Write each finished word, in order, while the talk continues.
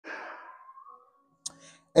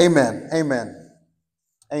Amen. Amen.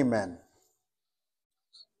 Amen.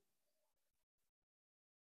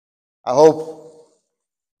 I hope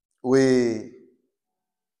we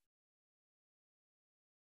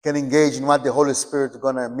can engage in what the Holy Spirit is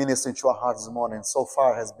going to minister into our hearts this morning. So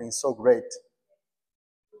far has been so great.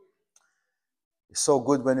 It's so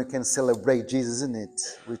good when you can celebrate Jesus, isn't it?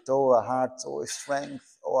 With all our hearts, all our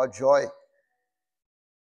strength, all our joy.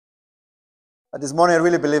 But this morning I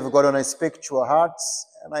really believe God going to speak to our hearts,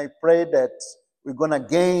 and I pray that we're going to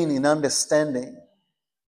gain in understanding.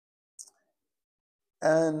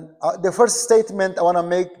 And the first statement I want to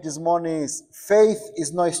make this morning is faith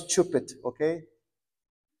is not stupid, okay?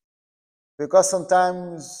 Because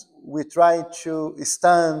sometimes we try to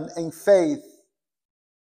stand in faith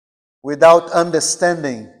without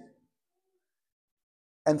understanding.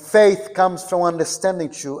 And faith comes from understanding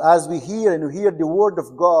too. As we hear and we hear the word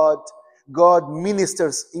of God, God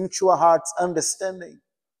ministers into our hearts understanding.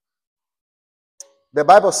 The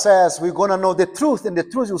Bible says we're going to know the truth, and the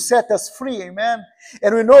truth will set us free, amen?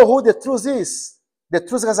 And we know who the truth is. The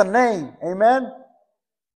truth has a name, amen?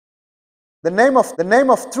 The name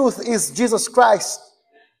of truth is Jesus Christ.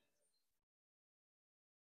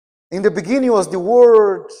 In the beginning was the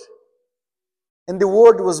Word, and the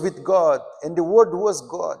Word was with God, and the Word was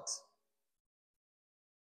God.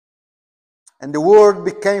 And the Word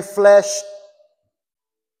became flesh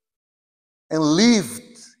and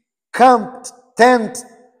lived, camped, tent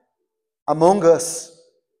among us.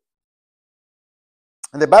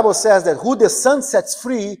 And the Bible says that who the Son sets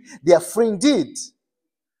free, they are free indeed.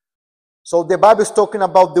 So the Bible is talking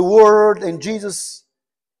about the Word and Jesus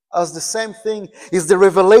as the same thing. Is the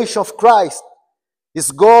revelation of Christ.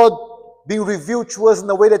 Is God being revealed to us in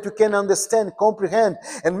a way that we can understand, comprehend.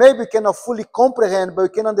 And maybe we cannot fully comprehend, but we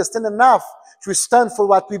can understand enough to stand for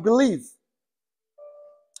what we believe.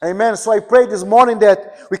 Amen. So I pray this morning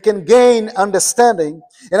that we can gain understanding.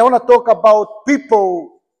 And I want to talk about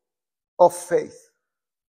people of faith.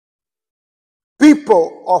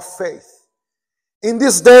 People of faith. In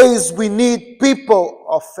these days, we need people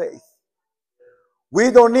of faith.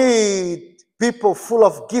 We don't need people full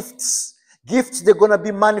of gifts. Gifts, they're going to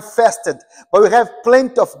be manifested. But we have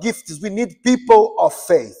plenty of gifts. We need people of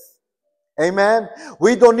faith. Amen.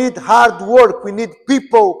 We don't need hard work. We need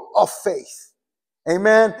people of faith.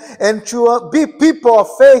 Amen. And to be people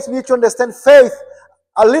of faith, we need to understand faith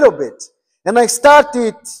a little bit. And I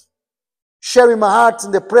started sharing my heart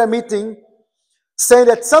in the prayer meeting, saying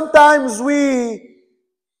that sometimes we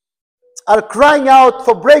are crying out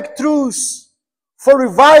for breakthroughs, for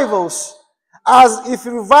revivals, as if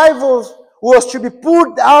revivals was to be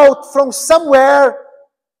poured out from somewhere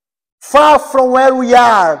far from where we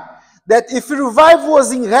are. That if revival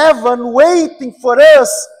was in heaven waiting for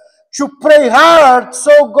us to pray hard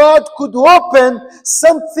so God could open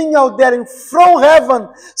something out there from heaven,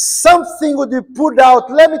 something would be poured out.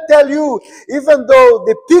 Let me tell you, even though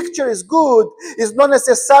the picture is good, it's not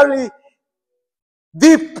necessarily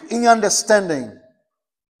deep in understanding.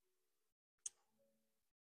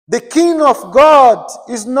 The kingdom of God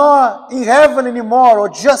is not in heaven anymore, or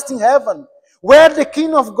just in heaven. Where the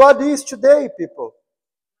kingdom of God is today, people.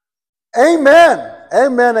 Amen.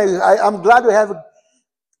 Amen. I'm glad we have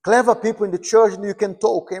clever people in the church and you can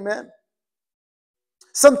talk. Amen.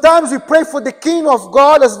 Sometimes we pray for the kingdom of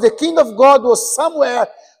God as the kingdom of God was somewhere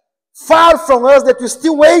far from us, that we're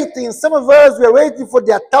still waiting. Some of us, we're waiting for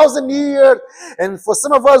the 1,000 years, and for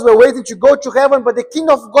some of us, we're waiting to go to heaven, but the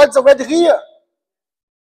kingdom of God is already here.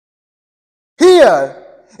 Here,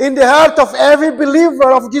 in the heart of every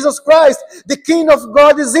believer of Jesus Christ, the kingdom of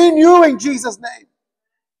God is in you in Jesus' name.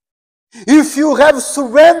 If you have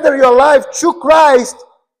surrendered your life to Christ,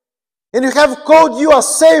 and you have called you a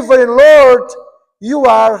Savior and Lord, you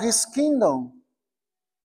are His kingdom.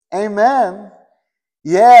 Amen.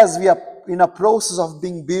 Yes, we are in a process of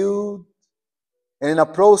being built, and in a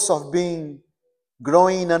process of being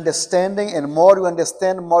growing in understanding, and more you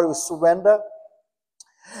understand, more you surrender.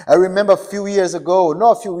 I remember a few years ago,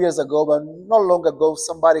 not a few years ago, but not long ago,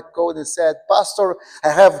 somebody called and said, "Pastor, I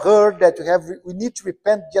have heard that we need to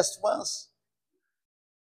repent just once."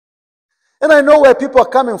 And I know where people are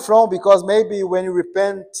coming from, because maybe when you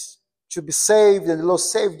repent to be saved and the Lord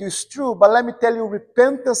saved you, it's true. But let me tell you,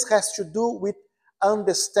 repentance has to do with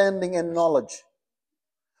understanding and knowledge.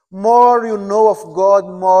 More you know of God,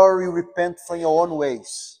 more you repent from your own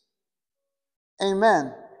ways.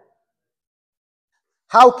 Amen.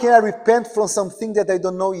 How can I repent from something that I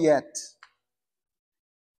don't know yet?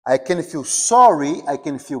 I can feel sorry, I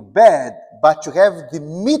can feel bad, but to have the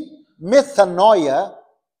metanoia,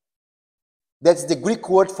 that's the Greek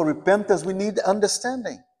word for repentance, we need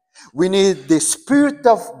understanding. We need the Spirit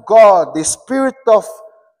of God, the Spirit of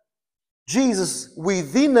Jesus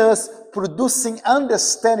within us, producing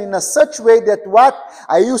understanding in a such way that what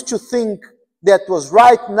I used to think that was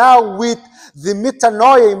right now, with the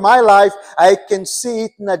metanoia in my life, I can see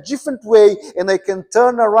it in a different way and I can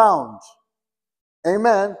turn around.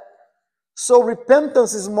 Amen. So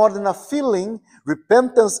repentance is more than a feeling.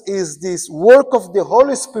 Repentance is this work of the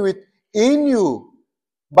Holy Spirit in you,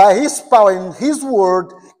 by His power and His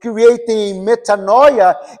word, creating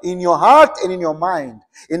metanoia in your heart and in your mind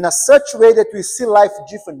in a such way that we see life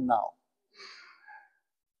different now.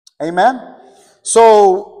 Amen?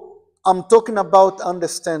 So, I'm talking about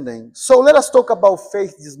understanding. So, let us talk about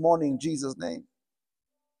faith this morning in Jesus' name.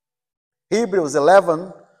 Hebrews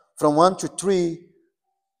 11, from 1 to 3,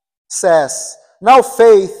 says, now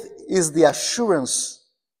faith is the assurance.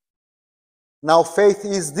 Now faith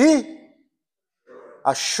is the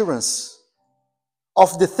assurance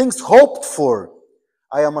of the things hoped for.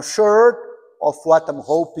 I am assured of what I'm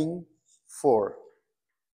hoping for.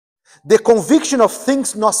 The conviction of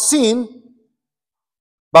things not seen.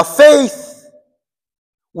 By faith,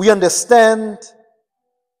 we understand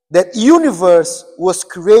that universe was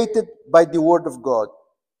created by the word of God,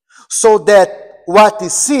 so that what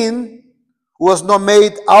is seen was not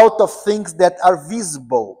made out of things that are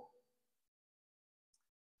visible.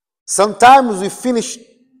 Sometimes we finish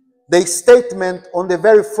the statement on the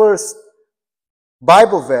very first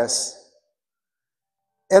Bible verse,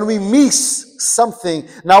 and we miss something.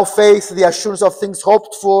 Now faith, the assurance of things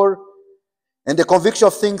hoped for, and the conviction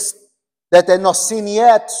of things that are not seen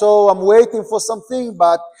yet. So I'm waiting for something.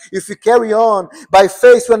 But if we carry on, by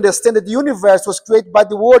faith we understand that the universe was created by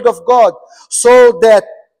the word of God, so that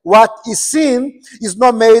what is seen is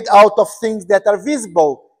not made out of things that are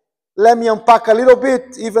visible. Let me unpack a little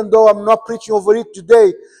bit, even though I'm not preaching over it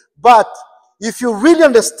today. But if you really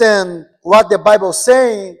understand what the Bible is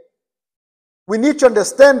saying, we need to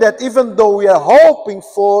understand that even though we are hoping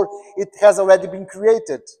for, it has already been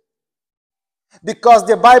created. Because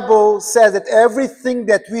the Bible says that everything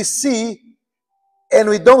that we see and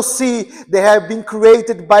we don't see, they have been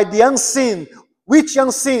created by the unseen. Which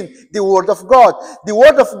unseen? The Word of God. The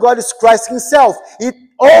Word of God is Christ Himself. It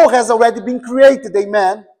all has already been created.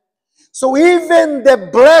 Amen. So even the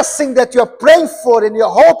blessing that you're praying for and you're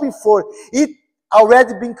hoping for, it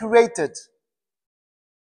already been created.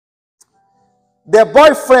 The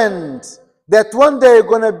boyfriend that one day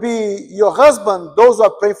going to be your husband, those who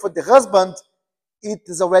are praying for the husband, it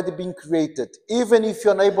is already been created, even if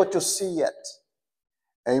you're unable to see yet.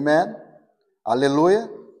 Amen. Hallelujah.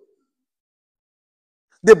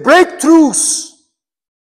 The breakthroughs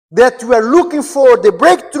that we are looking for, the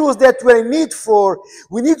breakthroughs that we are in need for,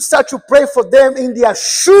 we need to start to pray for them in the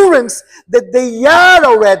assurance that they are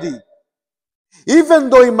already.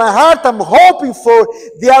 Even though in my heart I'm hoping for,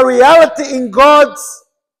 they are reality in God's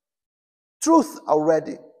truth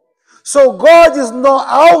already. So God is not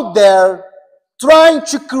out there trying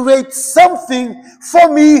to create something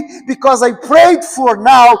for me because I prayed for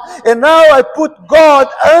now, and now I put God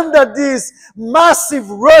under this massive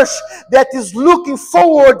rush that is looking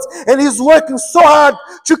forward and is working so hard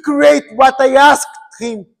to create what I asked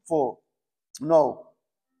Him for. No.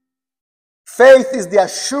 Faith is the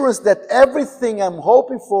assurance that everything I'm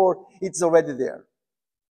hoping for, it's already there.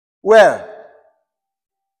 Where?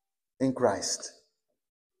 In Christ.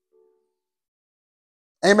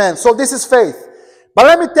 Amen. So this is faith. But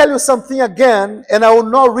let me tell you something again, and I will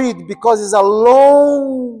not read because it's a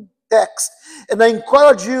long text. And I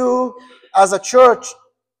encourage you as a church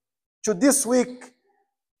to this week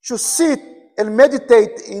to sit and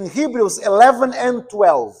meditate in Hebrews 11 and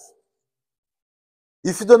 12.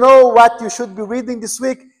 If you don't know what you should be reading this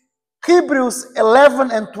week, Hebrews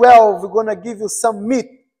 11 and 12, we're going to give you some meat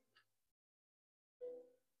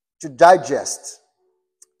to digest.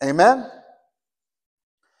 Amen?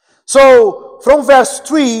 So, from verse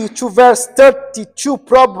 3 to verse 32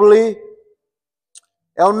 probably,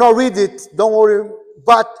 I'll not read it, don't worry,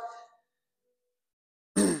 but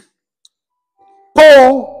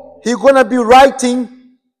Paul, he's going to be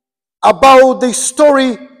writing about the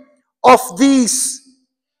story of these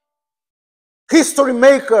history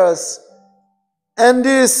makers, and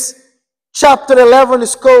this chapter 11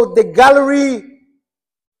 is called the Gallery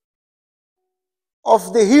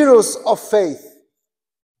of the Heroes of Faith.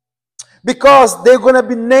 Because they're going to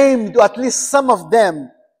be named, or at least some of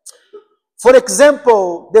them. For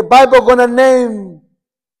example, the Bible going to name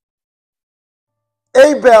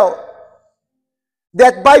Abel,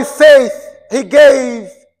 that by faith he gave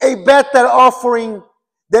a better offering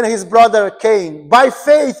than his brother Cain. By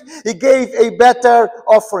faith he gave a better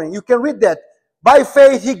offering. You can read that. By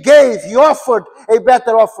faith, he gave, he offered a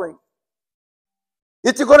better offering.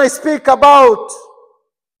 It's going to speak about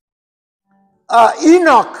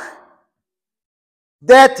Enoch,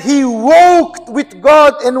 that he walked with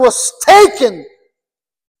God and was taken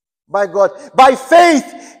by God. By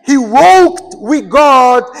faith, he walked with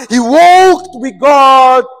God. He walked with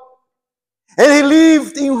God. And he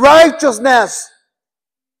lived in righteousness.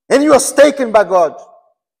 And he was taken by God.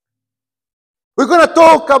 We're going to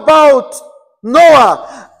talk about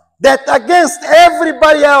Noah, that against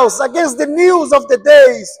everybody else, against the news of the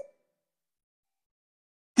days,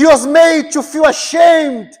 he was made to feel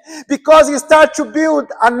ashamed because he started to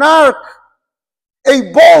build an ark,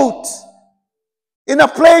 a boat, in a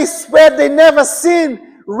place where they never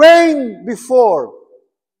seen rain before.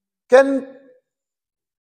 Can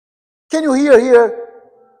you hear here?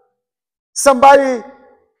 Somebody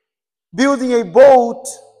building a boat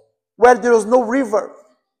where there was no river,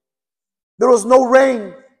 there was no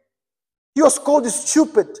rain. He was called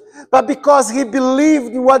stupid, but because he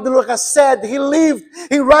believed in what the Lord has said, he lived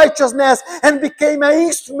in righteousness and became an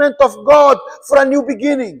instrument of God for a new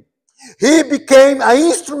beginning. He became an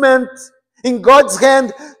instrument in God's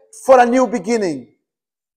hand for a new beginning.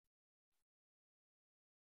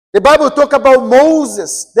 The Bible talks about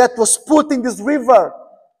Moses that was put in this river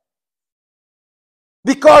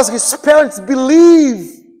because his parents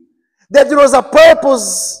believed that there was a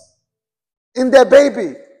purpose in their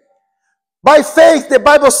baby. By faith, the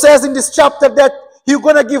Bible says in this chapter that he's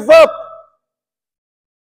going to give up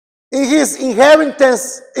in his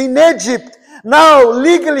inheritance in Egypt. Now,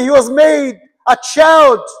 legally, he was made a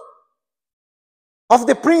child of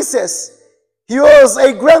the princess. He was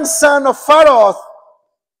a grandson of Pharaoh.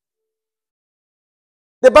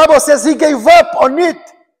 The Bible says he gave up on it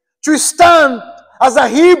to stand as a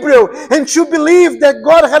Hebrew and to believe that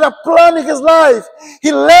God had a plan in his life.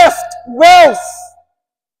 He left wealth.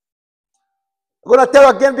 I'm going to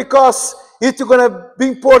tell you again because it's going to be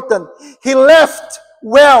important. He left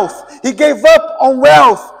wealth. He gave up on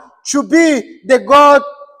wealth to be the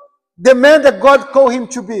man that God called him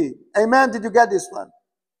to be. Amen? Did you get this one?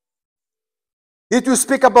 It will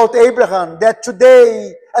speak about Abraham, that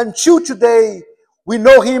today, until today, we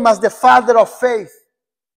know him as the father of faith.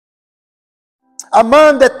 A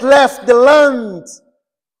man that left the land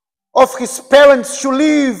of his parents to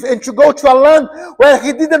live and to go to a land where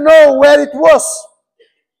he didn't know where it was.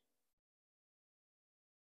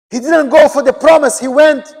 He didn't go for the promise, he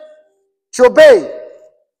went to obey.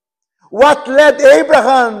 What led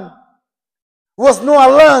Abraham was not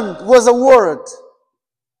a land, was a word.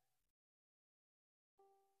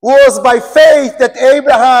 It was by faith that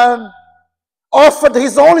Abraham offered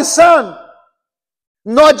his only son,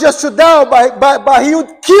 not just to die, but he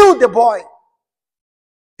would kill the boy.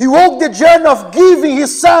 He walked the journey of giving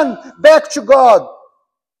his son back to God.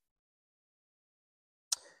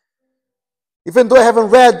 Even though I haven't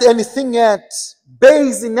read anything yet,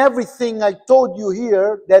 based in everything I told you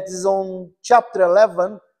here, that is on chapter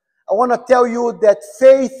 11, I want to tell you that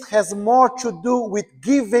faith has more to do with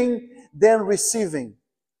giving than receiving.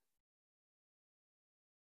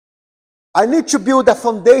 I need to build a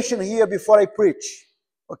foundation here before I preach,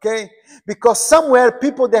 okay? Because somewhere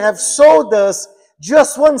people that have sold us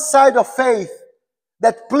just one side of faith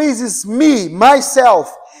that pleases me,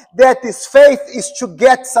 myself, that is faith is to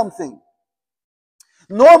get something.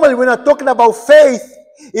 Normally, when I'm talking about faith,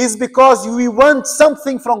 is because we want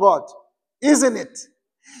something from God, isn't it?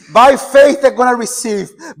 By faith, I'm going to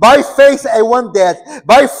receive. By faith, I want that.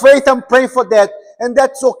 By faith, I'm praying for that. And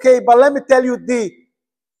that's okay. But let me tell you the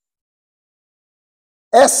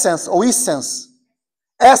essence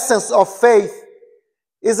of faith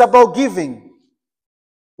is about giving.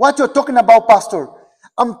 What you're talking about, Pastor?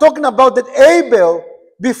 I'm talking about that Abel,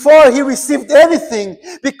 before he received anything,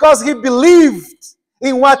 because he believed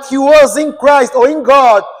in what he was in Christ or in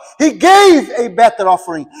God, he gave a better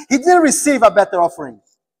offering. He didn't receive a better offering.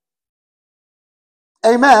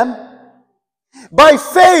 Amen. By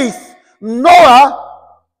faith, Noah,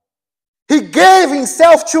 he gave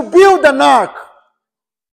himself to build an ark.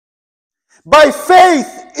 By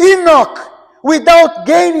faith, Enoch, without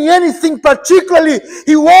gaining anything particularly,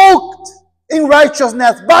 he walked in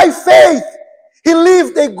righteousness. By faith, he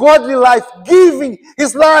lived a godly life, giving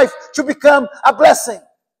his life to become a blessing.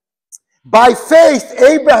 By faith,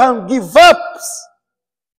 Abraham gave up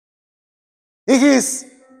his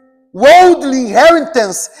worldly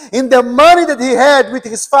inheritance in the money that he had with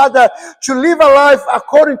his father to live a life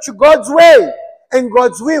according to God's way and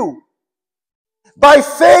God's will. By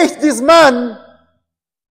faith, this man,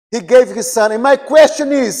 he gave his son. And my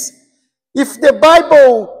question is, if the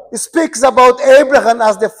Bible speaks about Abraham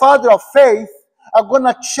as the father of faith, I'm going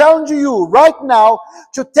to challenge you right now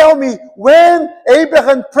to tell me when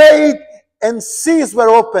Abraham prayed and seas were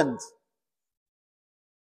opened.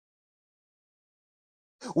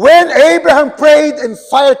 When Abraham prayed and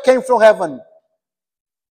fire came from heaven.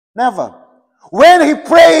 Never. When he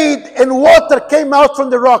prayed and water came out from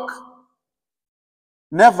the rock.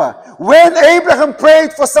 Never. When Abraham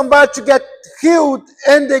prayed for somebody to get healed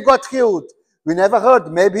and they got healed. We never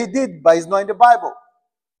heard. Maybe he did, but it's not in the Bible.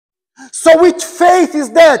 So which faith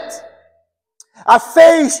is that? A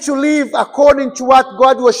faith to live according to what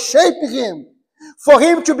God was shaping him. For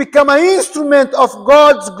him to become an instrument of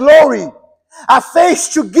God's glory. A faith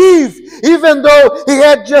to give, even though he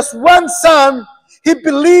had just one son, he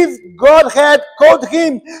believed God had called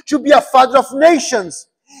him to be a father of nations.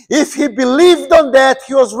 If he believed on that,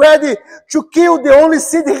 he was ready to kill the only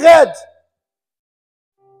seed he had.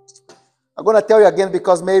 I'm going to tell you again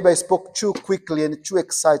because maybe I spoke too quickly and too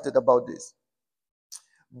excited about this.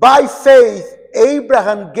 By faith,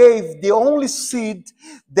 Abraham gave the only seed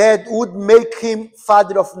that would make him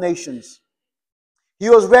father of nations. He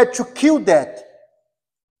was ready to kill that.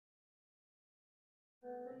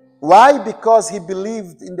 Why? Because he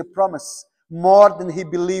believed in the promise more than he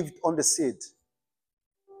believed on the seed.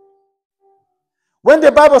 When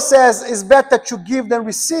the Bible says it's better to give than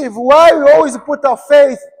receive, why we always put our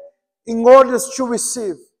faith in order to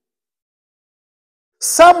receive?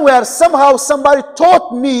 Somewhere, somehow, somebody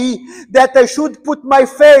taught me that I should put my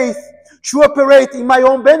faith to operate in my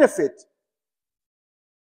own benefit.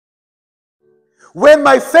 When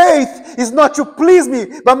my faith is not to please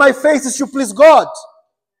me, but my faith is to please God.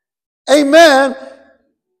 Amen.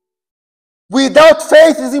 Without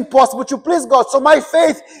faith, it is impossible to please God. So my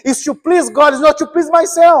faith is to please God, is not to please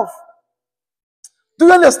myself. Do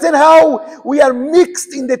you understand how we are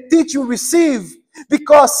mixed in the teaching we receive?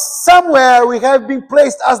 Because somewhere we have been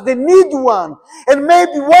placed as the needy one. And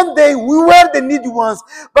maybe one day we were the needy ones.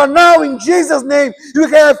 But now in Jesus' name, you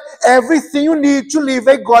have everything you need to live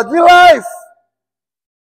a godly life.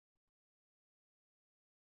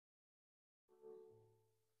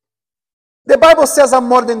 The Bible says I'm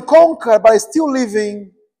more than conqueror, but I'm still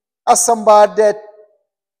living as somebody that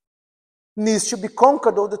needs to be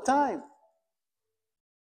conquered all the time.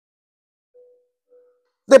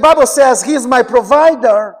 The Bible says He is my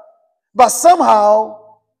provider, but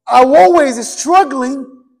somehow I'm always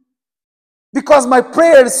struggling because my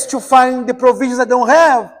prayer is to find the provisions I don't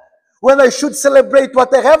have, when I should celebrate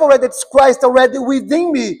what I have already. It's Christ already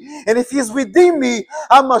within me. And if He's within me,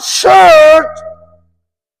 I'm assured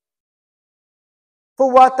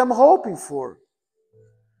for what I'm hoping for.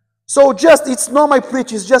 So it's not my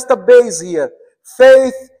preaching, it's just a base here.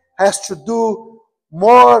 Faith has to do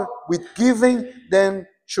more with giving than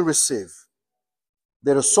to receive.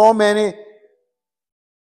 There are so many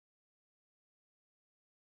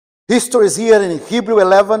histories here in Hebrew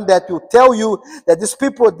 11 that will tell you that these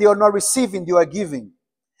people, they are not receiving, they are giving.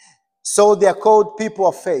 So they are called people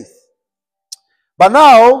of faith. But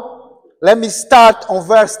now, let me start on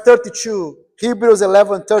verse 32. Hebrews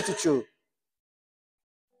 11:32.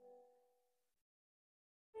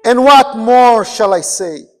 And what more shall I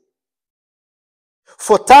say?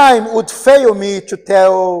 For time would fail me to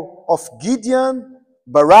tell of Gideon,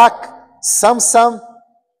 Barak, Samson,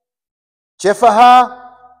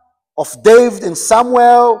 Jephthah, of David and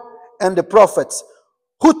Samuel and the prophets,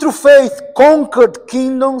 who through faith conquered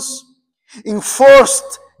kingdoms,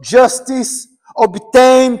 enforced justice,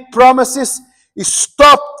 obtained promises,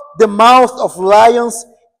 stopped the mouth of lions,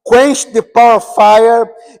 quenched the power of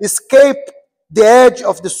fire, escaped the edge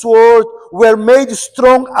of the sword, were made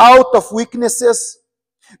strong out of weaknesses,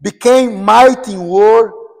 became mighty in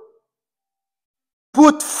war,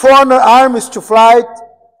 put foreign armies to flight.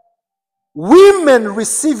 Women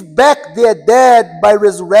received back their dead by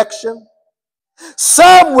resurrection.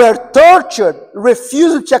 Some were tortured,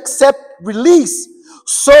 refusing to accept release,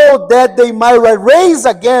 so that they might rise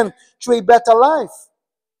again to a better life.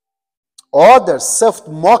 Others suffered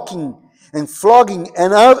mocking and flogging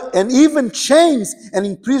and even chains and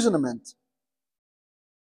imprisonment.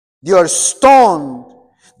 They are stoned,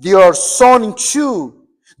 they are sawn in two,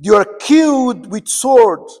 they are killed with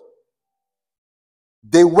swords.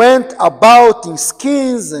 They went about in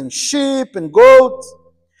skins and sheep and goats,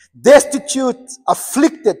 destitute,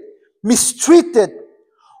 afflicted, mistreated,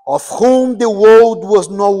 of whom the world was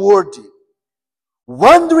not worthy,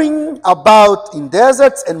 wandering about in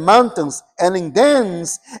deserts and mountains, and in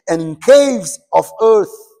dens and in caves of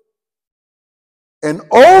earth. And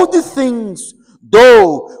all the things,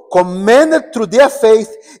 though commanded through their faith,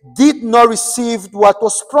 did not receive what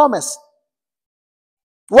was promised.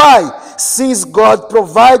 Why? Since God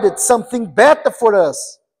provided something better for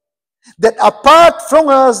us, that apart from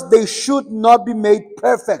us, they should not be made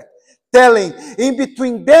perfect. Telling, in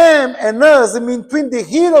between them and us, in between the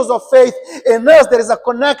heroes of faith and us, there is a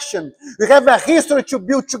connection. We have a history to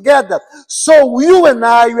build together. So you and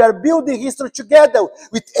I, we are building history together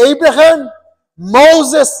with Abraham,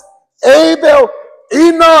 Moses, Abel,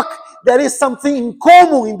 Enoch. There is something in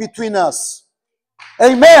common in between us.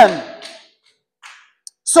 Amen.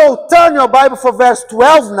 So turn your Bible for verse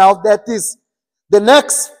 12 now. That is the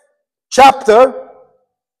next chapter.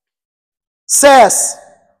 Says,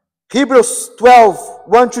 Hebrews 12,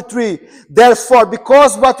 1-3. Therefore,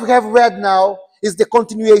 because what we have read now is the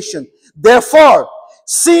continuation. Therefore,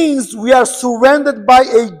 since we are surrounded by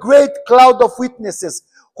a great cloud of witnesses.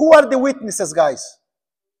 Who are the witnesses, guys?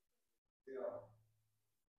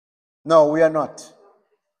 No, we are not.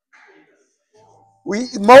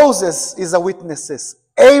 Moses is a witness.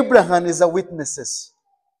 Abraham is a witness.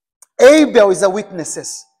 Abel is a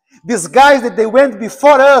witness. These guys that they went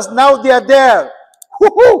before us, now they are there.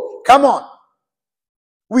 Woo-hoo! Come on.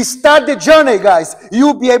 We start the journey, guys.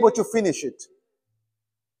 You'll be able to finish it.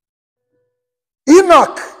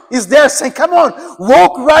 Enoch is there saying, come on,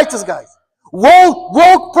 walk righteous, guys.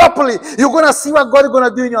 Walk properly. You're going to see what God is going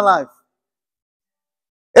to do in your life.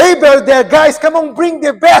 Abel there, guys, come on, bring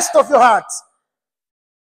the best of your hearts.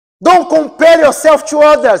 Don't compare yourself to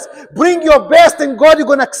others. Bring your best and God is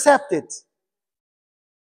going to accept it.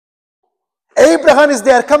 Abraham is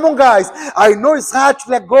there. Come on, guys. I know it's hard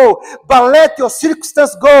to let go, but let your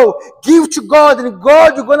circumstance go. Give to God, and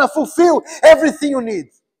God, you're going to fulfill everything you need.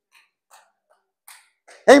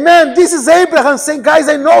 Amen. This is Abraham saying, guys,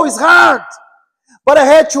 I know it's hard, but I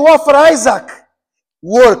had to offer Isaac.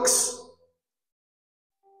 Works.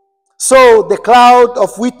 So the cloud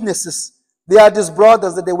of witnesses, they are these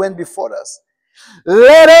brothers that they went before us.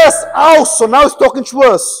 Let us also, now he's talking to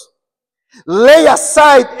us, lay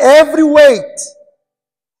aside every weight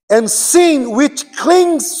and sin which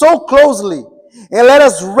clings so closely, and let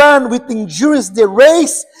us run with endurance the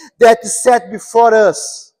race that is set before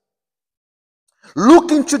us.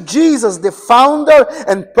 Looking to Jesus, the founder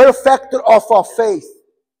and perfecter of our faith,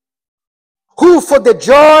 who for the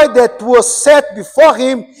joy that was set before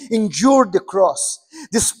him endured the cross,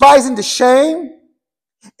 despising the shame,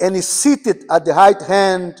 and is seated at the right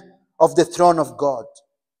hand of the throne of God.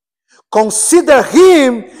 Consider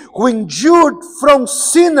him who endured from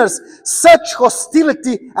sinners such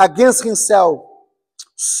hostility against himself,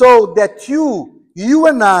 so that you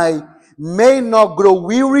and I may not grow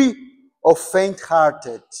weary or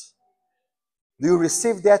faint-hearted. Do you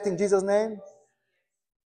receive that in Jesus' name?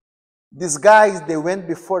 These guys, they went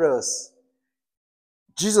before us.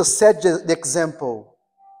 Jesus set the example.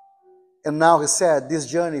 And now he said, this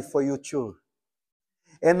journey for you too.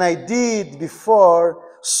 And I did before,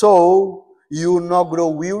 so you will not grow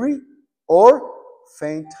weary or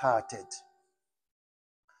faint-hearted.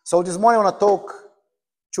 So this morning I want to talk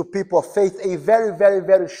to people of faith a very, very,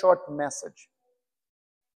 very short message.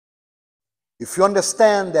 If you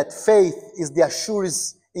understand that faith is the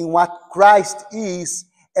assurance in what Christ is,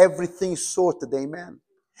 everything is sorted, amen.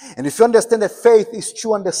 And if you understand that faith is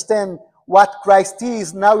to understand what Christ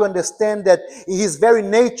is, now you understand that in his very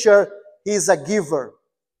nature, he is a giver.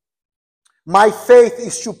 My faith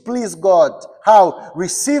is to please God. How?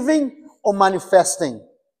 Receiving or manifesting.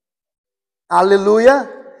 Hallelujah.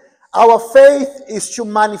 Our faith is to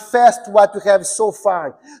manifest what we have so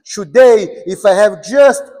far. Today, if I have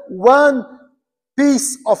just one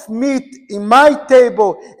piece of meat in my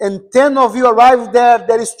table and 10 of you arrive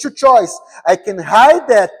there is two choices. I can hide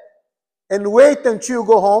that and wait until you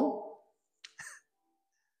go home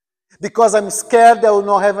because I'm scared I will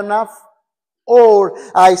not have enough. Or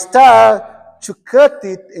I start to cut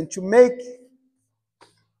it and to make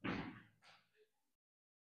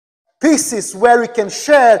pieces where we can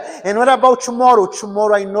share. And what about tomorrow?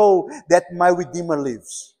 Tomorrow I know that my Redeemer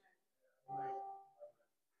lives.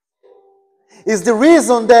 Is the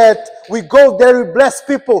reason that we go there, we bless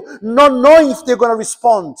people, not knowing if they're going to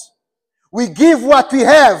respond. We give what we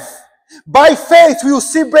have. By faith, we will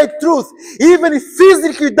see breakthroughs. Even if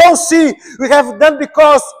physically we don't see, we have done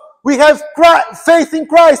because we have faith in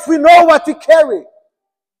Christ. We know what we carry.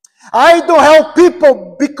 I don't help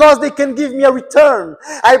people because they can give me a return.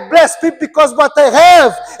 I bless people because what I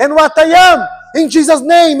have and what I am. In Jesus'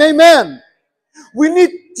 name, amen. We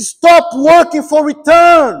need to stop working for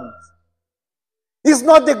return. It's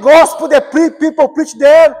not the gospel that people preach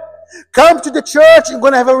there. Come to the church, you're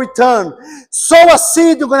going to have a return. Sow a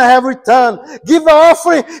seed, you're going to have a return. Give an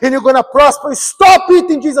offering, and you're going to prosper. Stop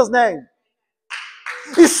it in Jesus' name.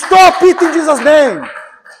 Stop it in Jesus' name.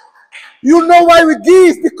 You know why we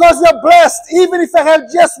give? Because we are blessed. Even if I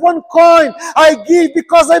have just one coin, I give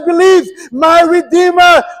because I believe my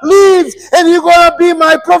Redeemer lives and He's going to be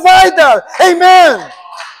my provider. Amen.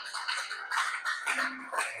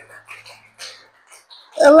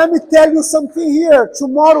 And let me tell you something here.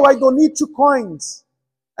 Tomorrow I don't need 2 coins.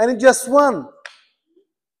 I need just one.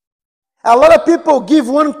 A lot of people give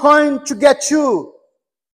 1 coin to get 2.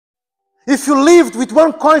 If you lived with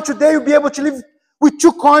 1 coin today, you'll be able to live with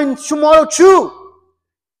 2 coins tomorrow too.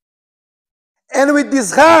 And with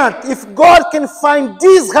this heart, if God can find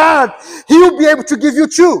this heart, He will be able to give you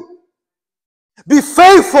 2. Be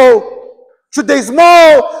faithful to the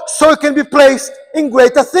small so it can be placed in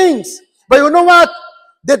greater things. But you know what?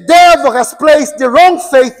 The devil has placed the wrong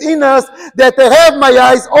faith in us, that I have my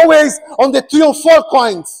eyes always on the 3 or 4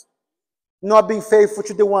 coins, not being faithful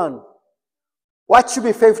to the one. What should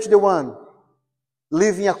be faithful to the one?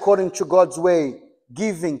 Living according to God's way,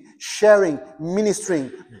 giving, sharing,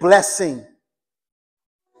 ministering, blessing,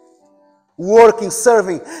 working,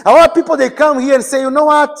 serving. A lot of people, they come here and say, you know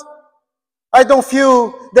what? I don't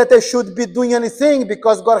feel that I should be doing anything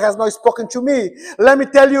because God has not spoken to me. Let me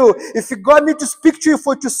tell you, if God needs to speak to you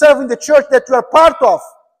for to serve in the church that you are part of,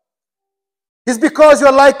 it's because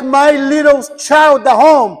you're like my little child at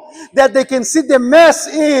home, that they can see the mess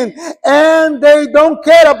in and they don't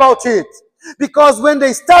care about it. Because when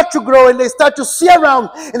they start to grow and they start to see around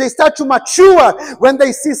and they start to mature, when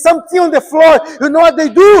they see something on the floor, you know what they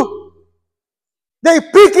do? They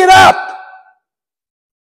pick it up.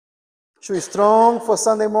 Should we strong for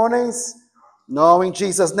Sunday mornings? No, in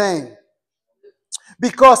Jesus' name.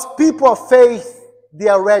 Because people of faith, they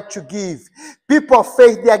are ready to give. People of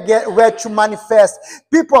faith, they are ready to manifest.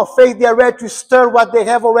 People of faith, they are ready to stir what they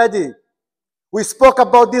have already. We spoke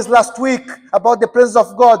about this last week, about the presence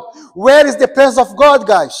of God. Where is the presence of God,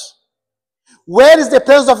 guys? Where is the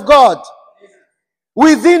presence of God?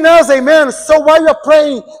 Within us, amen. So while you're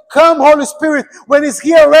praying, come Holy Spirit, when it's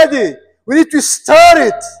here already, we need to stir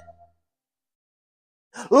it.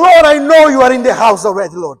 Lord, I know you are in the house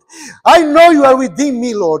already, Lord. I know you are within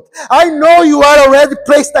me, Lord. I know you are already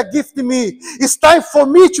placed a gift in me. It's time for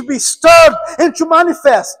me to be stirred and to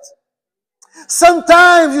manifest.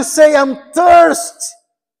 Sometimes you say, I'm thirsty.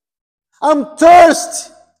 I'm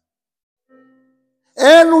thirsty.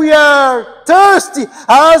 And we are thirsty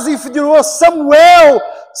as if there was some well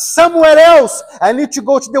somewhere else. I need to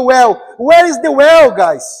go to the well. Where is the well,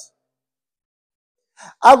 guys?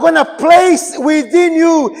 I'm going to place within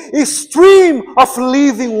you a stream of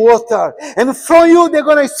living water. And from you, they're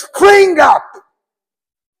going to spring up.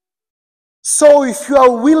 So if you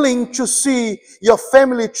are willing to see your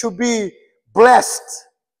family to be blessed,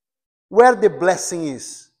 where the blessing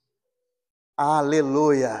is.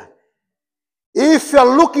 Hallelujah. If you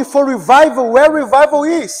are looking for revival, where revival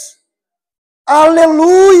is.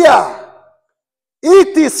 Hallelujah.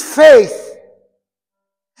 It is faith.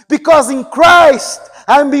 Because in Christ,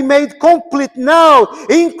 I'm being made complete now.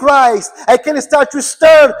 In Christ, I can start to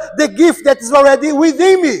stir the gift that is already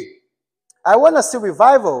within me. I want to see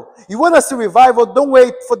revival. You want to see revival? Don't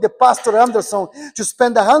wait for the Pastor Anderson to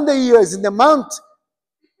spend 100 years in the mount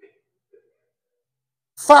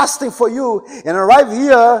fasting for you and arrive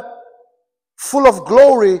here full of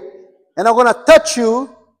glory, and I'm going to touch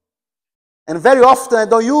you, and very often I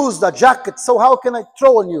don't use the jacket, so how can I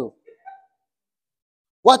throw on you?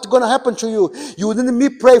 What's going to happen to you? You didn't me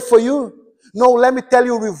pray for you? No, let me tell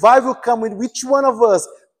you, revival come with each one of us.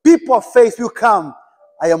 People of faith will come.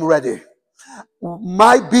 I am ready.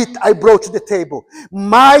 My bit I brought to the table.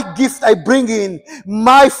 My gift I bring in.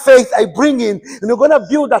 My faith I bring in. And we're going to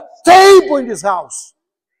build a table in this house.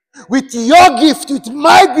 With your gift, with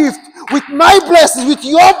my gift, with my blessings, with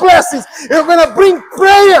your blessings. And we're going to bring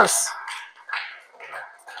prayers.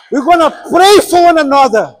 We're going to pray for one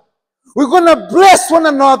another. We're going to bless one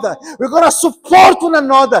another. We're going to support one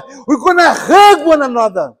another. We're going to hug one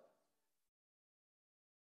another.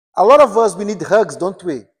 A lot of us, we need hugs, don't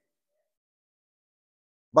we?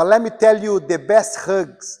 But let me tell you, the best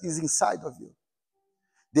hugs is inside of you.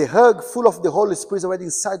 The hug full of the Holy Spirit is already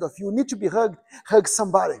inside of you. You need to be hugged. Hug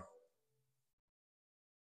somebody.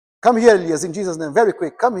 Come here, Elias, in Jesus' name. Very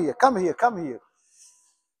quick. Come here, come here, come here.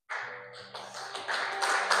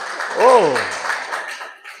 Oh.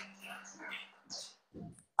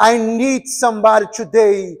 I need somebody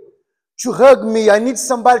today to hug me. I need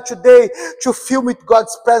somebody today to fill me with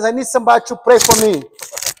God's presence. I need somebody to pray for me.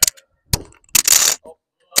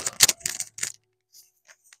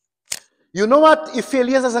 You know what? If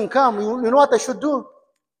Elias doesn't come, you know what I should do?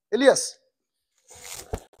 Elias,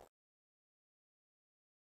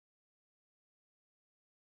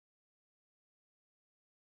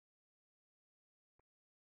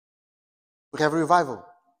 We have revival.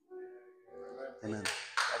 Amen.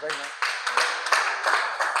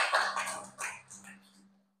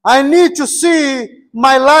 I need to see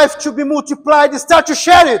my life to be multiplied. Start to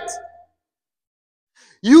share it.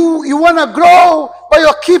 You want to grow, but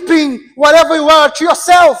you're keeping whatever you are to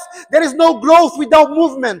yourself. There is no growth without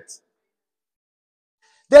movement.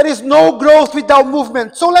 There is no growth without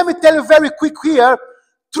movement. So let me tell you very quick here,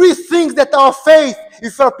 3 things that our faith,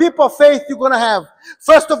 if you're people of faith, you're going to have.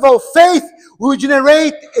 First of all, faith will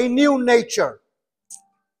generate a new nature.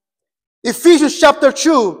 Ephesians chapter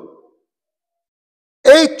 2,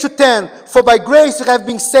 8 to 10. For by grace you have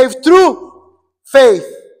been saved through faith.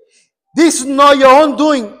 This is not your own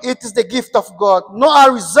doing, it is the gift of God, not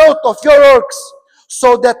a result of your works,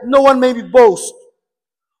 so that no one may boast.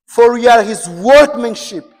 For we are his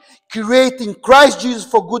workmanship, created in Christ Jesus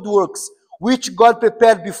for good works, which God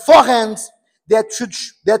prepared beforehand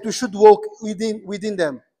that we should walk within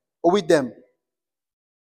them, or with them.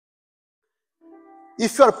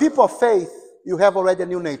 If you are people of faith, you have already a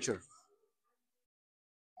new nature.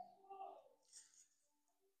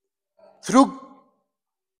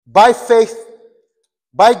 By faith,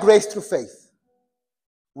 by grace through faith.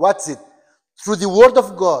 What's it? Through the word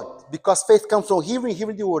of God, because faith comes from hearing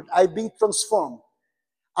the word. I've been transformed.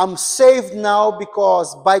 I'm saved now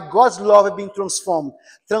because by God's love I've been transformed.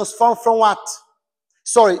 Transformed from what?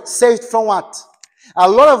 Saved from what? A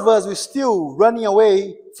lot of us, we're still running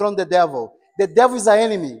away from the devil. The devil is our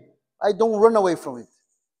enemy. I don't run away from it.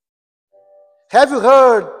 Have you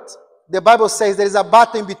heard the Bible says there is a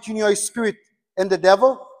battle in between your spirit and the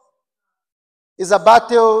devil? Is a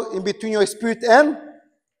battle in between your spirit and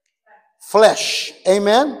flesh.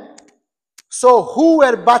 Amen? So who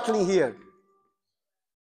are battling here?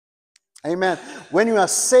 Amen. When you are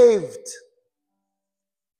saved,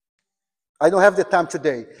 I don't have the time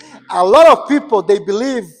today. A lot of people, they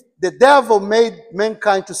believe the devil made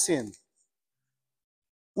mankind to sin.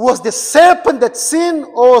 Was the serpent that sinned,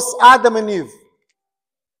 or was Adam and Eve?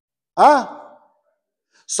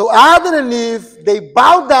 So Adam and Eve, they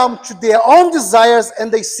bow down to their own desires and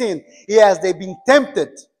they sin. Yes, they've been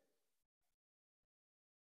tempted.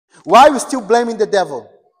 Why are we still blaming the devil?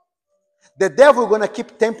 The devil is going to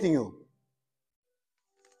keep tempting you.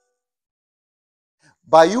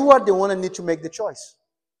 But you are the one that need to make the choice.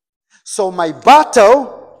 So my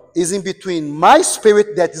battle is in between my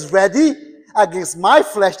spirit that is ready against my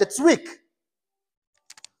flesh that's weak.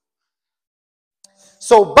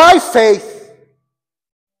 So by faith,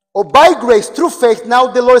 or by grace, through faith, now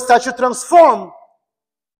the Lord starts to transform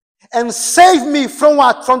and save me from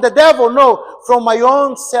what? From the devil? No, from my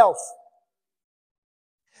own self.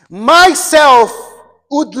 Myself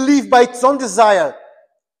would live by its own desire.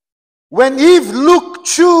 When Eve looked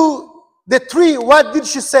to the tree, what did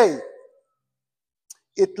she say?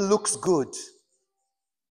 It looks good.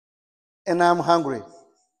 And I'm hungry.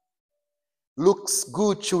 Looks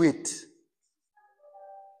good to eat.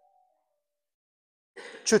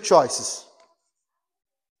 2 choices.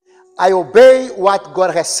 I obey what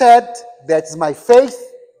God has said, that is my faith,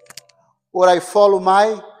 or I follow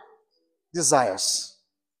my desires.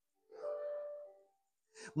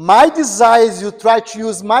 My desires, you try to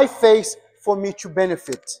use my faith for me to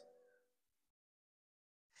benefit.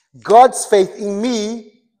 God's faith in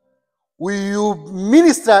me, will you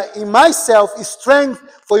minister in myself strength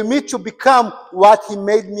for me to become what he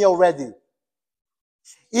made me already.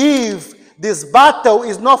 If this battle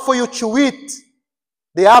is not for you to eat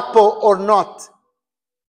the apple or not.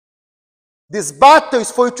 This battle is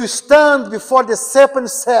for you to stand before the serpent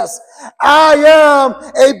says, I am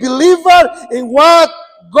a believer in what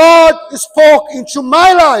God spoke into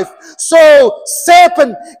my life. So,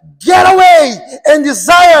 serpent, get away, and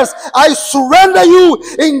desires, I surrender you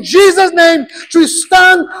in Jesus' name to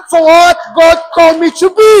stand for what God called me to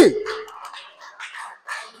be.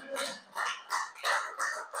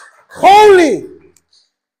 Holy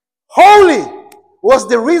was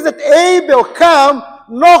the reason that Abel came,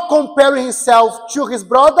 not comparing himself to his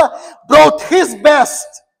brother, brought his best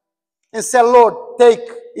and said, Lord, take,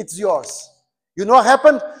 it's yours. You know what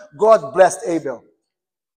happened? God blessed Abel.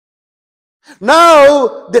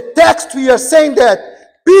 Now, the text we are saying that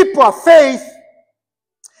people of faith,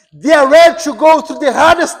 they are ready to go through the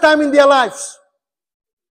hardest time in their lives.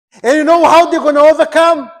 And you know how they're going to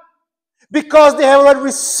overcome? Because they have already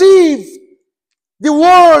received the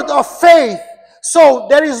word of faith. So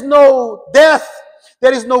there is no death.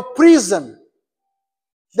 There is no prison.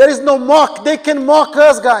 There is no mock. They can mock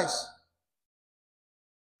us, guys.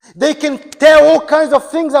 They can tell all kinds of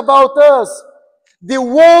things about us. The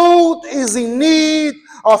world is in need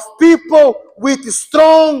of people with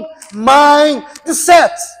strong mind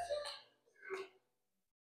set.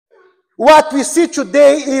 What we see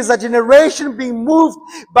today is a generation being moved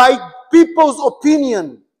by people's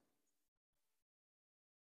opinion.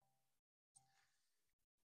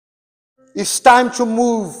 It's time to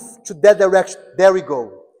move to that direction. There we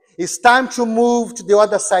go. It's time to move to the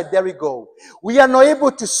other side. There we go. We are not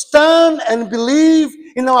able to stand and believe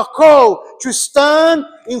in our call, to stand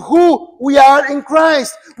in who we are in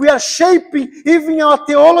Christ. We are shaping even our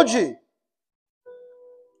theology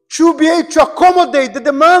to be able to accommodate the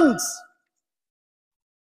demands.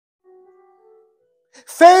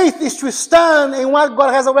 Faith is to stand in what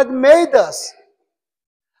God has already made us.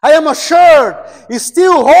 I am assured. He's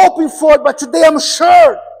still hoping for it, but today I'm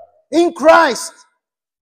sure in Christ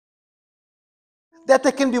that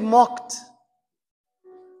I can be mocked.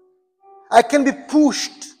 I can be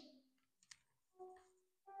pushed,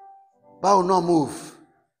 but I will not move.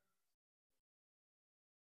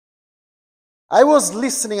 I was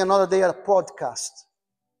listening another day at a podcast,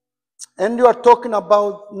 and you are talking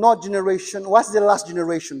about not generation. What's the last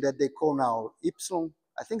generation that they call now? Y?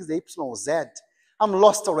 I think it's the Y or Z. I'm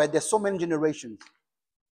lost already. There's so many generations.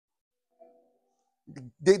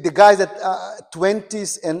 The guys that are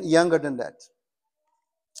 20s and younger than that.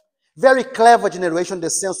 Very clever generation, the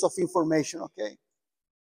sense of information, okay?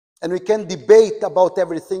 And we can debate about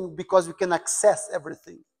everything because we can access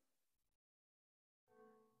everything.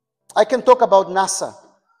 I can talk about NASA.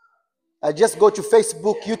 I just go to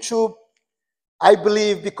Facebook, YouTube. I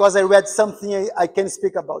believe because I read something, I can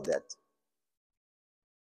speak about that.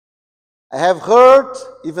 I have heard,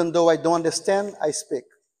 even though I don't understand, I speak.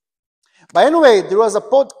 But anyway, there was a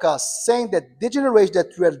podcast saying that the generation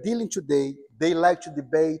that we are dealing today, they like to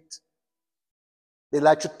debate, they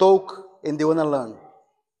like to talk, and they want to learn.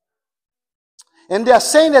 And they are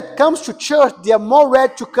saying that comes to church, they are more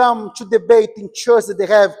ready to come to debate in church that they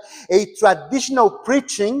have a traditional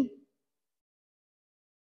preaching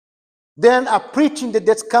than a preaching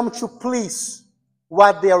that's come to please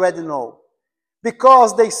what they already know.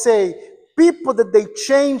 Because they say, people that they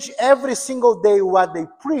change every single day what they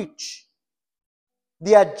preach,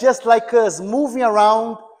 they are just like us, moving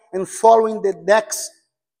around and following the next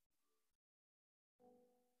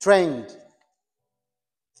trend.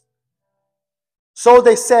 So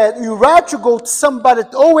they said, you rather go to somebody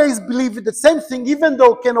that always believes in the same thing, even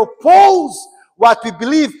though can oppose what we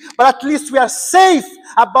believe, but at least we are safe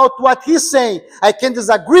about what he's saying. I can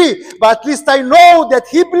disagree, but at least I know that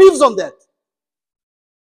he believes on that.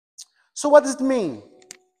 So what does it mean?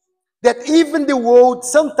 That even the world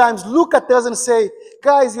sometimes look at us and say,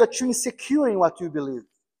 guys, you're too insecure in what you believe.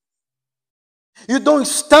 You don't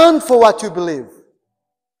stand for what you believe.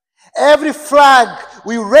 Every flag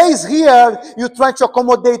we raise here, you try to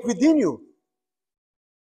accommodate within you.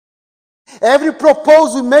 Every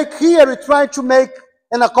proposal we make here, we try to make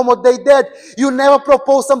and accommodate that. You never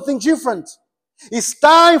propose something different. It's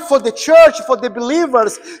time for the church, for the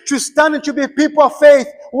believers, to stand and to be people of faith.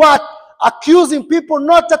 What? Accusing people?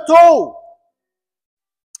 Not at all.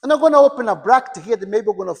 I'm not going to open a bracket here that maybe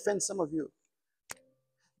I'm going to offend some of you.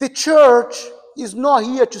 The church is not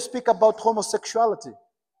here to speak about homosexuality.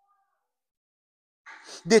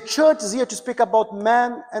 The church is here to speak about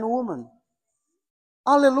man and woman.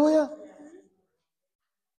 Hallelujah.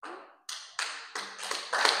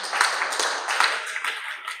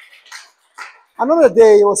 Another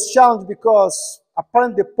day I was challenged because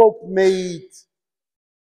apparently the Pope made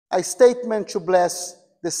a statement to bless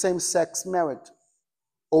the same-sex marriage,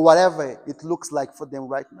 or whatever it looks like for them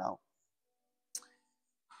right now.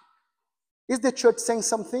 Is the church saying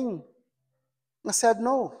something? I said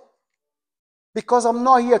no. Because I'm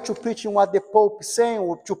not here to preach in what the Pope is saying,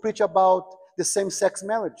 or to preach about the same-sex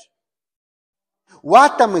marriage.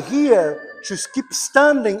 What I'm here to keep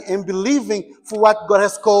standing and believing for what God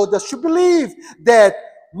has called us to believe. That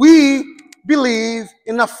we believe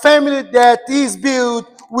in a family that is built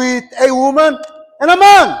with a woman and a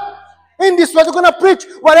man. In this way, we're going to preach.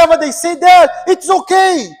 Whatever they say there, it's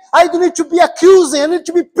okay. I don't need to be accusing. I need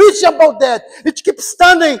to be preaching about that. I need to keep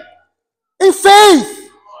standing in faith.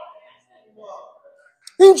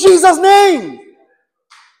 In Jesus' name.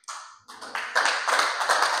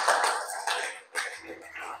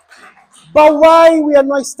 But why we are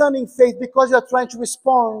not standing in faith? Because you are trying to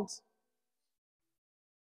respond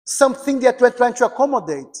something that we're trying to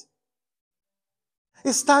accommodate.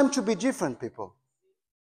 It's time to be different, people.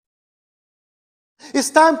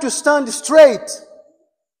 It's time to stand straight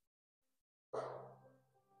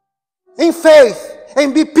in faith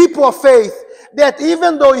and be people of faith. That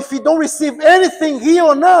even though if we don't receive anything here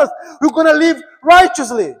on earth, we're going to live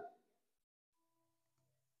righteously.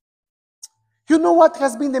 You know what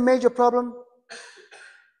has been the major problem?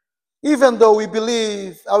 Even though we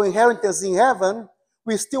believe our inheritance in heaven,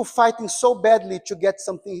 we're still fighting so badly to get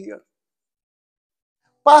something here.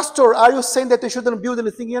 Pastor, are you saying that you shouldn't build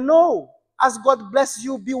anything here? No. As God blesses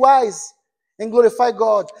you, be wise and glorify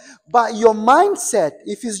God. But your mindset,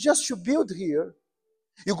 if it's just to build here,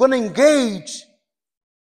 you're going to engage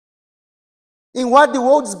in what the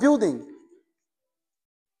world is building.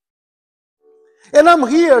 And I'm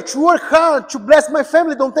here to work hard, to bless my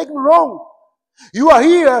family, don't take me wrong. You are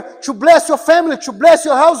here to bless your family, to bless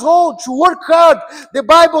your household, to work hard. The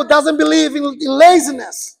Bible doesn't believe in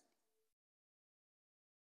laziness.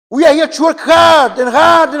 We are here to work hard and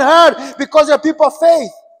hard and hard because we are people of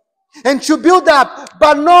faith. And to build up,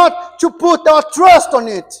 but not to put our trust on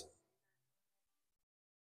it.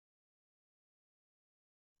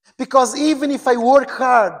 Because even if I work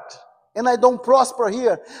hard and I don't prosper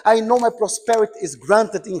here, I know my prosperity is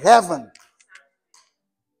granted in heaven.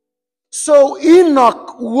 So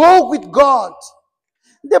Enoch walked with God.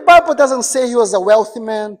 The Bible doesn't say he was a wealthy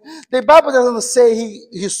man. The Bible doesn't say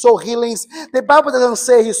he saw healings. The Bible doesn't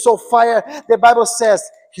say he saw fire. The Bible says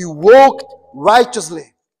he walked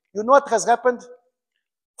righteously. You know what has happened?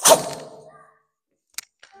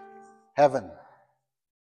 Heaven.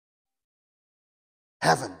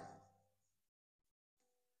 Heaven.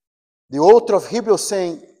 The author of Hebrews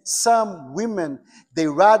saying, some women, they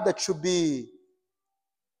rather to be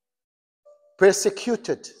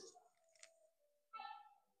persecuted,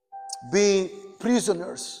 being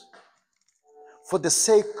prisoners for the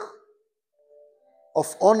sake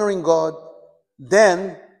of honoring God,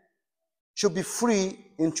 than to be free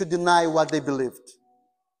and to deny what they believed.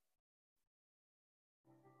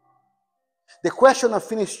 The question I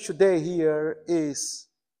finished today here is,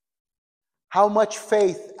 how much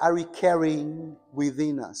faith are we carrying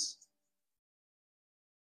within us?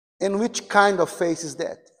 And which kind of faith is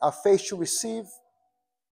that? A faith to receive,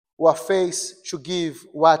 or a faith to give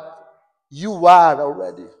what you are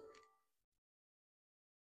already?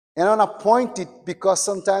 And I'm not pointing because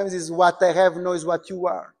sometimes it's what I have, no, is what you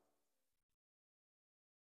are.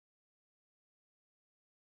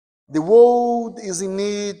 The world is in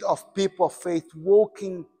need of people of faith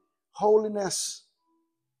walking holiness,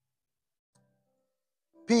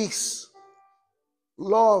 peace,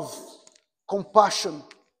 love, compassion,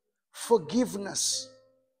 forgiveness.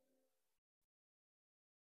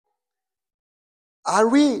 Are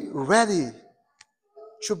we ready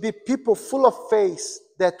to be people full of faith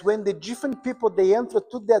that when the different people, they enter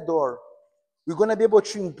to their door, we're going to be able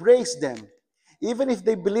to embrace them? Even if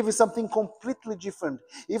they believe in something completely different,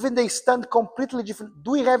 even they stand completely different,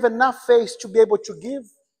 do we have enough faith to be able to give?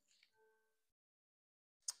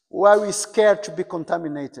 Or are we scared to be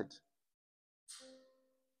contaminated?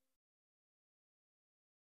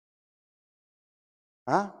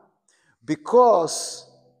 Huh? Because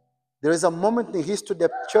there is a moment in history the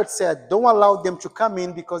church said, don't allow them to come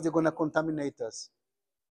in because they're going to contaminate us.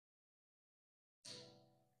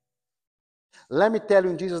 Let me tell you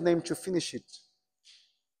in Jesus' name to finish it.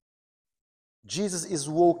 Jesus is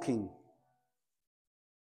walking.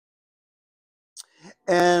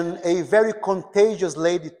 And a very contagious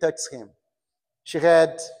lady touched him. She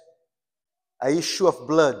had an issue of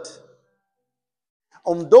blood.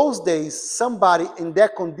 On those days, somebody in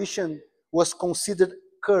that condition was considered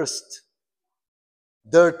cursed,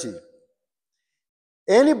 dirty.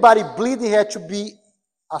 Anybody bleeding had to be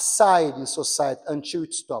aside in society until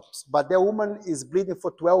it stops. But that woman is bleeding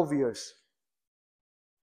for 12 years.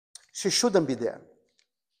 She shouldn't be there.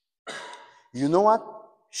 You know what?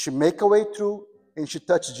 She make her way through and she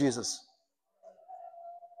touched Jesus.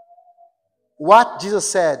 What Jesus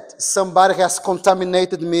said, somebody has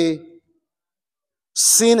contaminated me.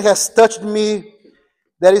 Sin has touched me.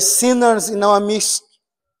 There is sinners in our midst.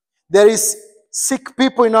 There is sick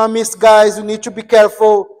people in our midst, guys. We need to be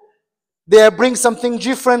careful. They bring something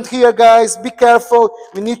different here, guys. Be careful.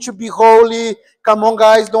 We need to be holy. Come on,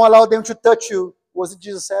 guys. Don't allow them to touch you. What was it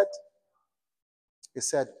Jesus said? He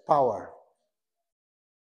said, power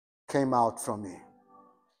came out from me.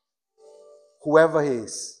 Whoever he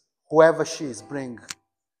is, whoever she is, bring.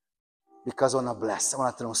 Because I want to bless. I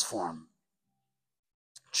want to transform.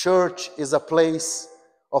 Church is a place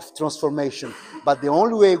of transformation. But the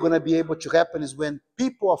only way it's going to be able to happen is when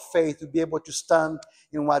people of faith will be able to stand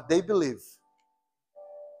in what they believe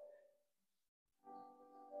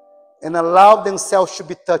and allow themselves to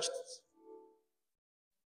be touched.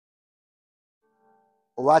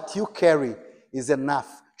 What you carry is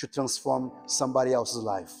enough to transform somebody else's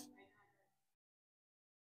life.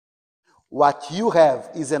 What you have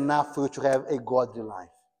is enough for you to have a godly life.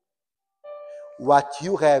 What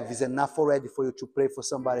you have is enough already for you to pray for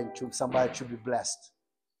somebody and somebody to be blessed.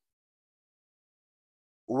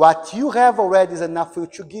 What you have already is enough for you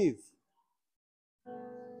to give.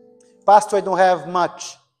 Pastor, I don't have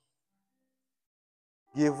much.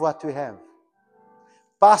 Give what you have.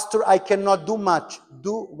 Pastor, I cannot do much.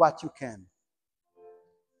 Do what you can.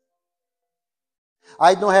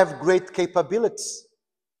 I don't have great capabilities.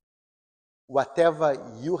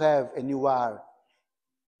 Whatever you have and you are,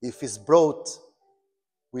 if it's brought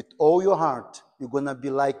with all your heart, you're going to be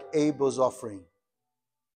like Abel's offering.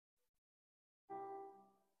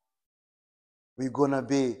 We're going to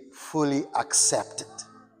be fully accepted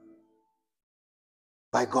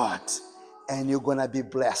by God. And you're going to be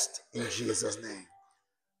blessed in Jesus' name.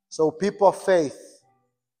 So people of faith,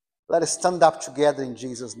 let us stand up together in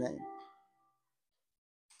Jesus' name.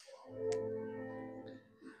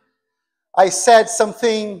 I said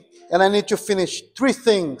something and I need to finish. 3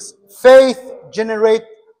 things. Faith generates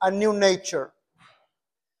a new nature.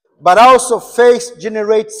 But also faith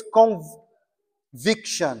generates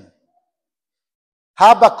conviction.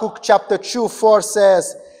 Habakkuk chapter 2:4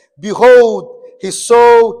 says, behold, his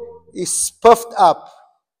soul is puffed up,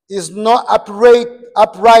 is not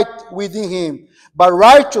upright within him, but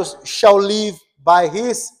righteous shall live by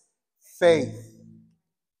his faith.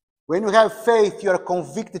 When you have faith, you are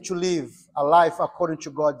convicted to live a life according to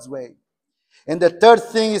God's way. And the third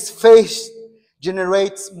thing is faith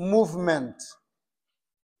generates movement.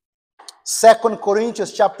 2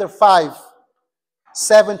 Corinthians chapter 5,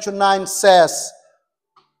 7-9 says,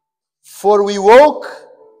 for we walk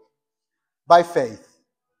by faith,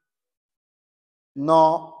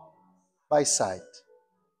 not by sight.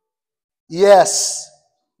 Yes,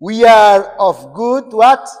 we are of good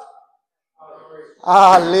what?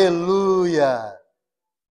 Hallelujah.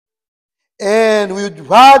 And we would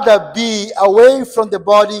rather be away from the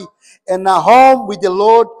body and at home with the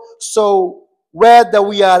Lord. So whether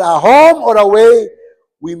we are at home or away,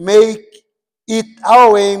 we make it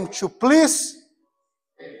our aim to please.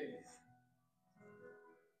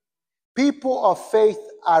 People of faith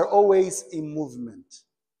are always in movement.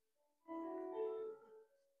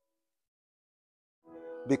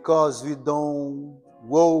 Because we don't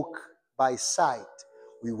walk by sight.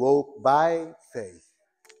 We walk by faith.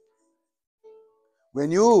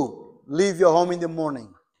 When you leave your home in the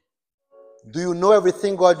morning, do you know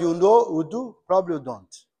everything God will do? Probably you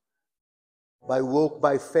don't. But walk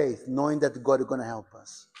by faith, knowing that God is going to help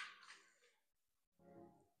us.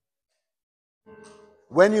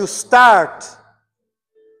 When you start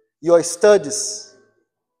your studies,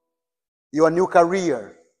 your new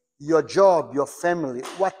career, your job, your family,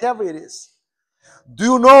 whatever it is, do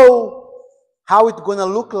you know how it's going to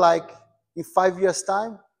look like in 5 years'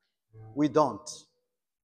 time? We don't.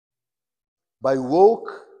 But walk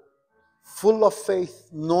full of faith,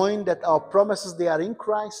 knowing that our promises, they are in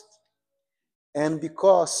Christ, and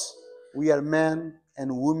because we are men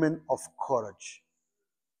and women of courage.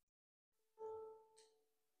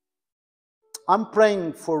 I'm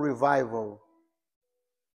praying for revival.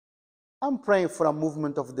 I'm praying for a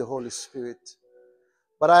movement of the Holy Spirit.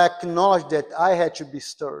 But I acknowledge that I had to be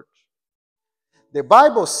stirred. The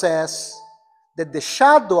Bible says that the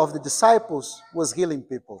shadow of the disciples was healing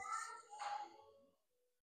people.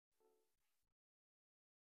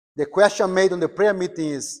 The question made on the prayer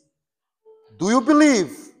meeting is, do you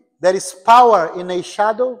believe there is power in a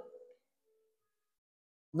shadow?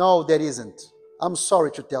 No, there isn't. I'm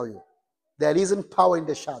sorry to tell you. There isn't power in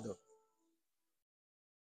the shadow.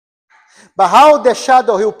 But how the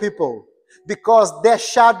shadow heal people? Because their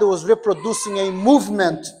shadow was reproducing a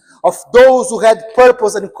movement of those who had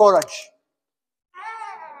purpose and courage.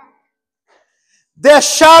 Their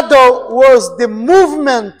shadow was the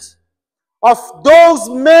movement of those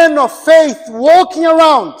men of faith walking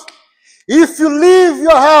around. If you leave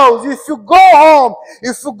your house, if you go home,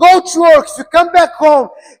 if you go to work, if you come back home,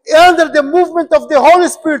 under the movement of the Holy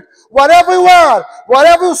Spirit, whatever you are,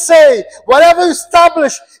 whatever you say, whatever you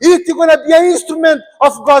establish, it's going to be an instrument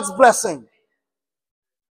of God's blessing.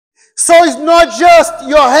 So it's not just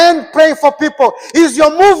your hand praying for people, it's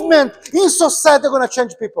your movement in society that's going to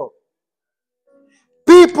change people.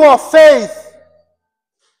 People of faith,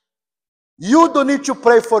 you don't need to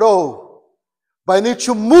pray for all, but you need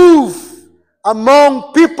to move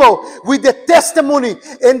among people with the testimony,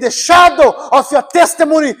 and the shadow of your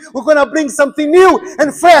testimony, we're going to bring something new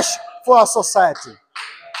and fresh for our society.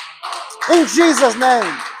 In Jesus'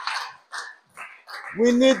 name,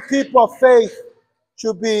 we need people of faith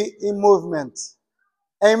to be in movement.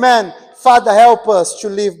 Amen. Father, help us to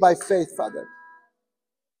live by faith, Father.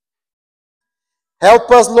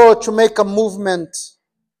 Help us, Lord, to make a movement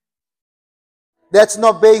that's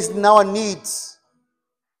not based in our needs.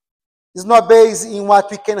 It's not based in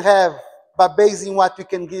what we can have, but based on what we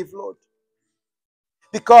can give, Lord.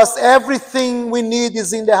 Because everything we need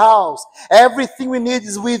is in the house. Everything we need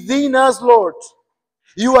is within us, Lord.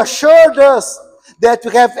 You assured us that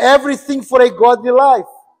we have everything for a godly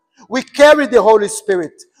life. We carry the Holy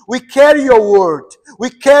Spirit. We carry your word. We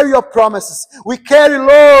carry your promises. We carry,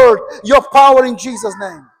 Lord, your power in Jesus'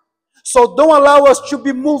 name. So don't allow us to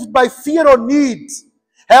be moved by fear or need.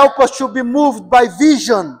 Help us to be moved by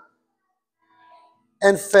vision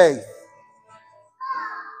and faith.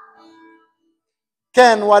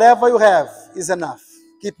 Ken, whatever you have is enough.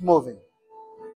 Keep moving.